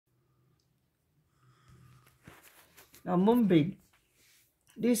Now Moonbeam.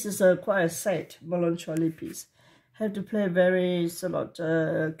 This is quite a sad melancholy piece. Have to play very sort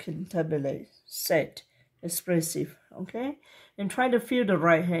of cantabile, sad, expressive. Okay, and try to feel the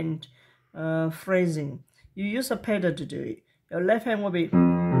right hand phrasing. You use a pedal to do it. Your left hand will be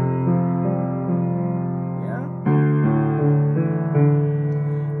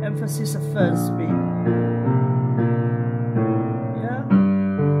emphasis the first beat. Yeah.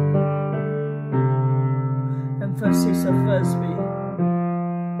 Emphasis the first beat.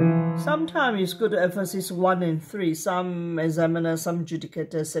 Sometimes it's good to emphasis 1 and 3. Some examiners, some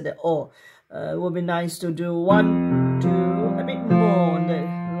adjudicators say that, it would be nice to do 1, 2, a bit more on the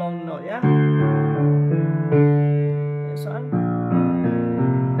long note, yeah? This one.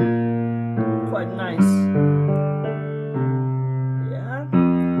 Quite nice. Yeah.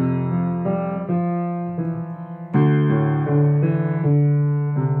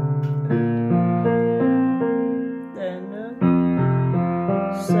 Then,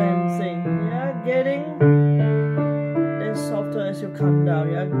 same thing, yeah, getting then softer as you come down,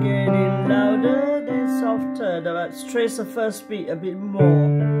 yeah, getting louder, then softer, trace the first beat a bit more,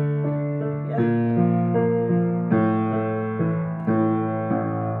 yeah.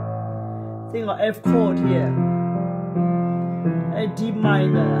 Think of F chord here, a D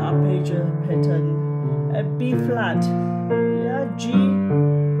minor arpeggio pattern, a B flat, yeah, G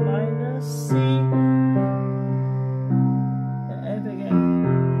minor, C,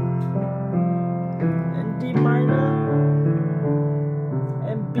 D minor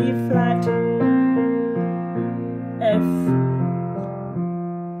and B flat, F,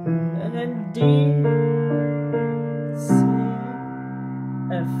 and then D, C,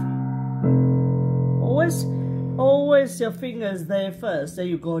 F. Always your fingers there first, then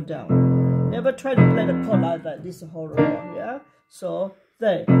you go down. Never try to play the chord like that. This is horrible, yeah? So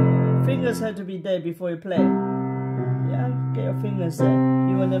there, fingers have to be there before you play. Yeah, get your fingers there.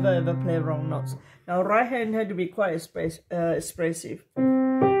 You will never ever play wrong notes. Now right hand had to be quite expressive.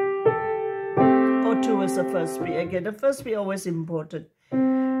 Go towards the first beat again. The first beat always important.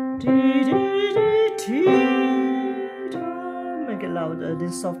 Make it louder,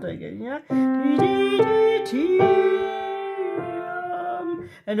 then softer again. Yeah.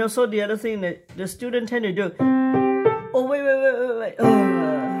 And also the other thing that the student tend to do. Oh wait.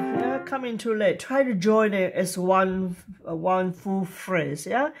 Come in too late. Try to join it as one full phrase.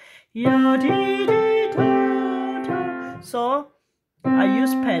 Yeah. So I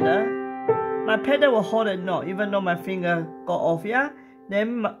use pedal. My pedal will hold a note even though my finger got off. Yeah.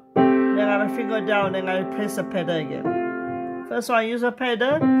 Then I have my finger down. Then I press the pedal again. First one I use a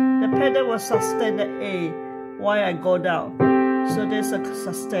pedal. The pedal will sustain the A while I go down. So there's a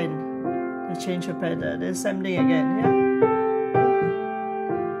sustain. I change the pedal. Then same thing again. Yeah.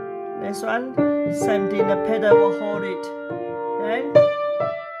 Next one, same thing, the pedal will hold it. Then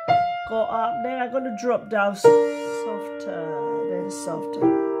go up, then I'm going to drop down softer, then softer.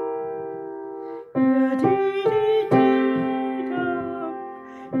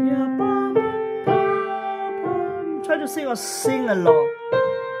 Try to sing along.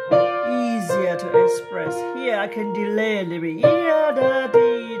 Easier to express. Here I can delay a little bit.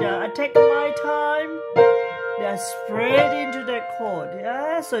 I take my time. They are spread into that chord,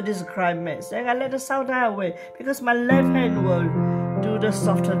 yeah? So this is climax. Then I let the sound die away because my left hand will do the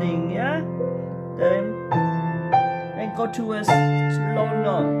softening, yeah? Then go towards long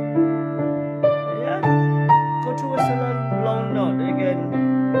note, yeah? Go towards the long note again.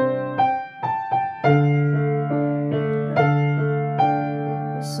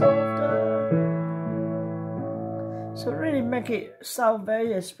 Softer. So really make it sound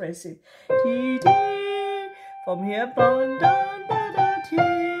very expressive. From here, down,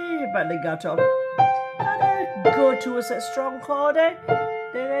 but legato. Go towards that strong chord,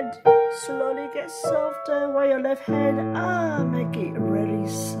 then slowly get softer while your left hand, make it really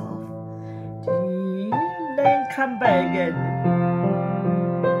soft. Then come back again.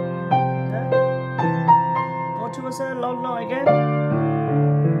 Go towards that long note again.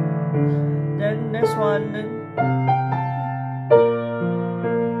 Then next one.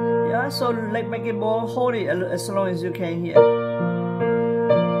 So like make it more, hold it as long as you can here.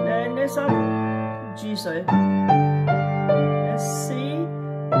 Then there's some G, sorry. Let's see.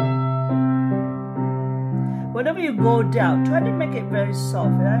 Whenever you go down, try to make it very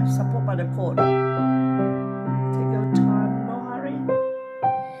soft, yeah? Support by the chord. Take your time, no hurry.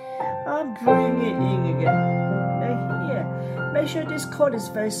 Bring it in again. Then here, make sure this chord is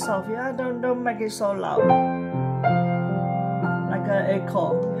very soft, yeah? Don't make it so loud. Like an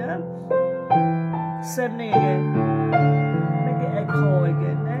echo, yeah? Same thing again. Make it echo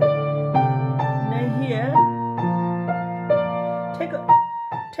again. Then here,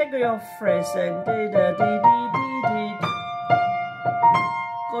 take your phrase and go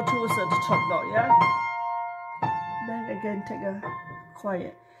towards the top note, yeah? Then again take a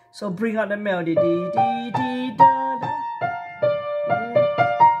quiet. So bring out the melody.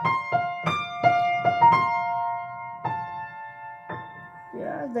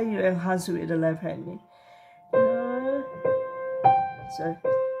 Yeah, then you enhance with the left hand. So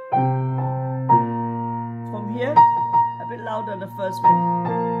from here, a bit louder the first beat.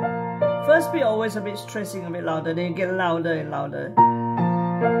 First beat always a bit stressing, a bit louder, then you get louder and louder.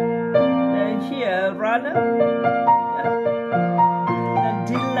 Then here, runner, yeah. Then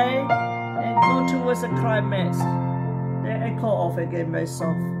delay, and go towards the climax. Then echo off again, very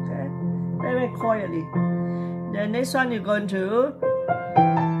soft, okay? Very quietly. Then next one you're going to,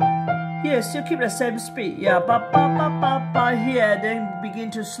 here, still keep the same speed, yeah, ba ba ba ba ba here, then begin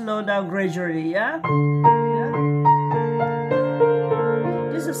to slow down gradually, yeah?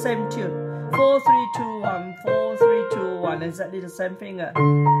 This is the same tune. 4, 3, 2, 1, 4, 3, 2, 1, exactly the same finger. 4,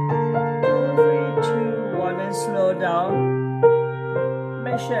 3, 2, 1, and slow down.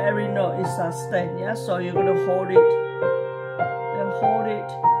 Make sure every note is sustained, yeah? So you're going to hold it. Then hold it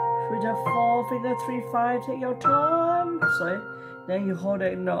with the 4 finger, 3, 5, take your time. Sorry. Then you hold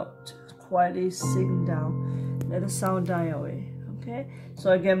that note. Quietly sing down, let the sound die away. Okay,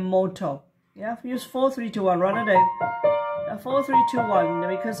 so again moto, yeah, use 4, 3, 2, 1 rather than 4, 3, 2, 1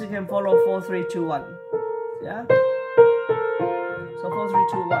 because you can follow 4, 3, 2, 1, yeah. So 4, 3,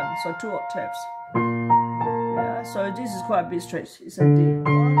 2, 1, so 2 octaves, yeah. So this is quite a bit straight. It's a D, 1,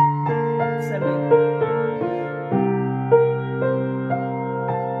 7,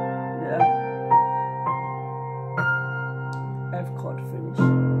 yeah. F chord finish.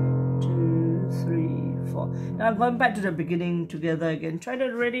 2, 3, 4. Now going back to the beginning together again. Try to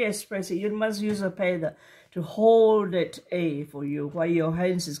really express it. You must use a pedal to hold that A for you while your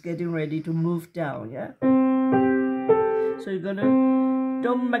hands is getting ready to move down, yeah? So you're gonna,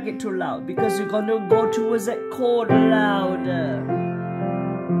 don't make it too loud because you're gonna go towards that chord louder.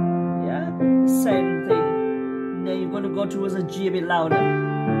 Yeah? Same thing. And then you're gonna go towards a G a bit louder.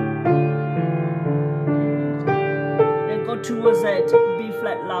 Then go towards that B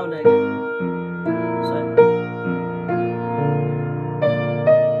flat louder again. So,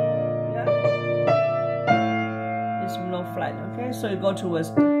 yeah, it's no flat, okay? So you go towards,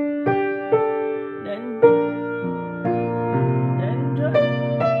 then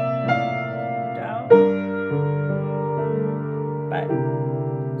down, back.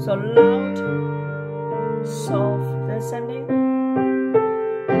 So loud, soft, then same thing.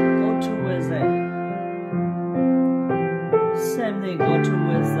 Go towards that. Same thing, go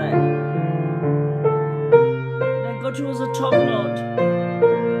towards that. Go towards the top note.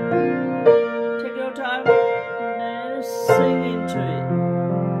 Take your time and sing into it.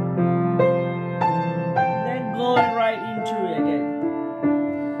 Then go right into it again.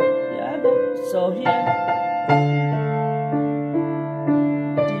 Yeah. So here,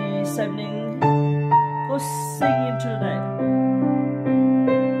 the same thing. Go sing into that.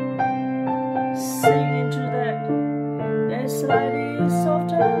 Sing into that. Then slightly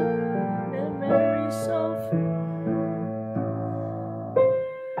softer. Then very soft.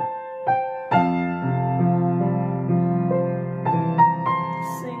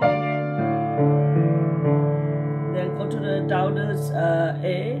 A.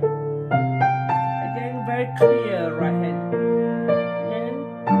 Again, very clear right hand. Then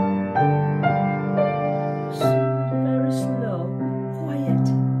very slow, quiet.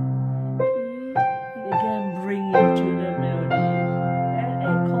 Again, bring it to the melody and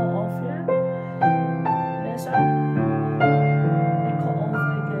echo off, yeah. Next one, echo off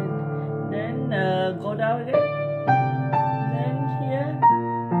again. Then go down again. Then here.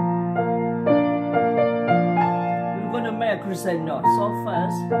 Make a crescent note. So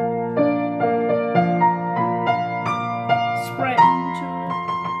first, spread into,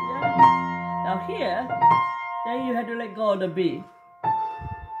 yeah. Now here, then you have to let go of the B.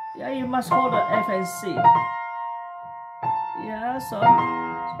 Yeah, you must hold the F and C. Yeah, so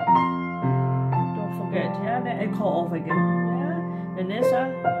don't forget. Yeah, then echo off again. Yeah, and this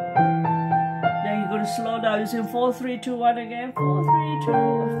one. Then you're going to slow down using 4, 3, 2, 1 again. 4, 3, 2,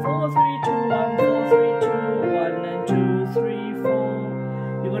 4, 3, 2, 1, 4, 3, 2, 1, and 2, 3,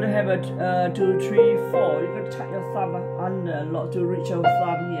 4. You're going to have a 2, 3, 4. You're going to tuck your thumb under a lot to reach your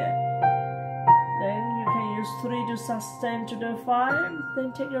thumb here. Then you can use 3 to sustain to the 5.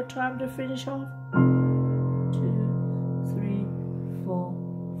 Then take your time to finish off.